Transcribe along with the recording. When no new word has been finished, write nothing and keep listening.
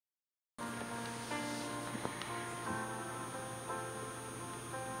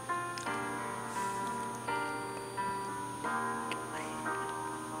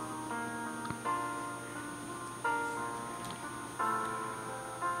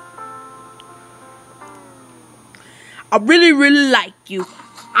I really, really like you.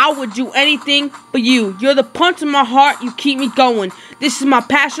 I would do anything for you. You're the punch in my heart, you keep me going. This is my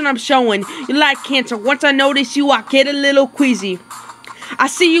passion I'm showing. You're like cancer, once I notice you, I get a little queasy. I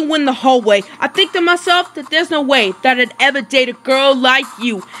see you in the hallway. I think to myself that there's no way that I'd ever date a girl like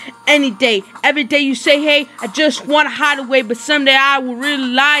you. Any day, every day you say, hey, I just want to hide away. But someday I will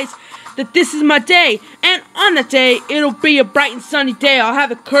realize that this is my day. And on that day, it'll be a bright and sunny day. I'll have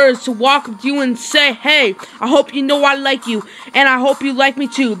the courage to walk with you and say, hey, I hope you know I like you. And I hope you like me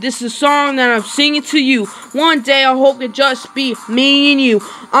too. This is a song that I'm singing to you. One day I hope it just be me and you.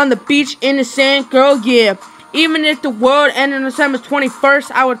 On the beach in the sand, girl, yeah. Even if the world ended on December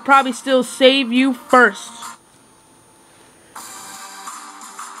 21st, I would probably still save you first.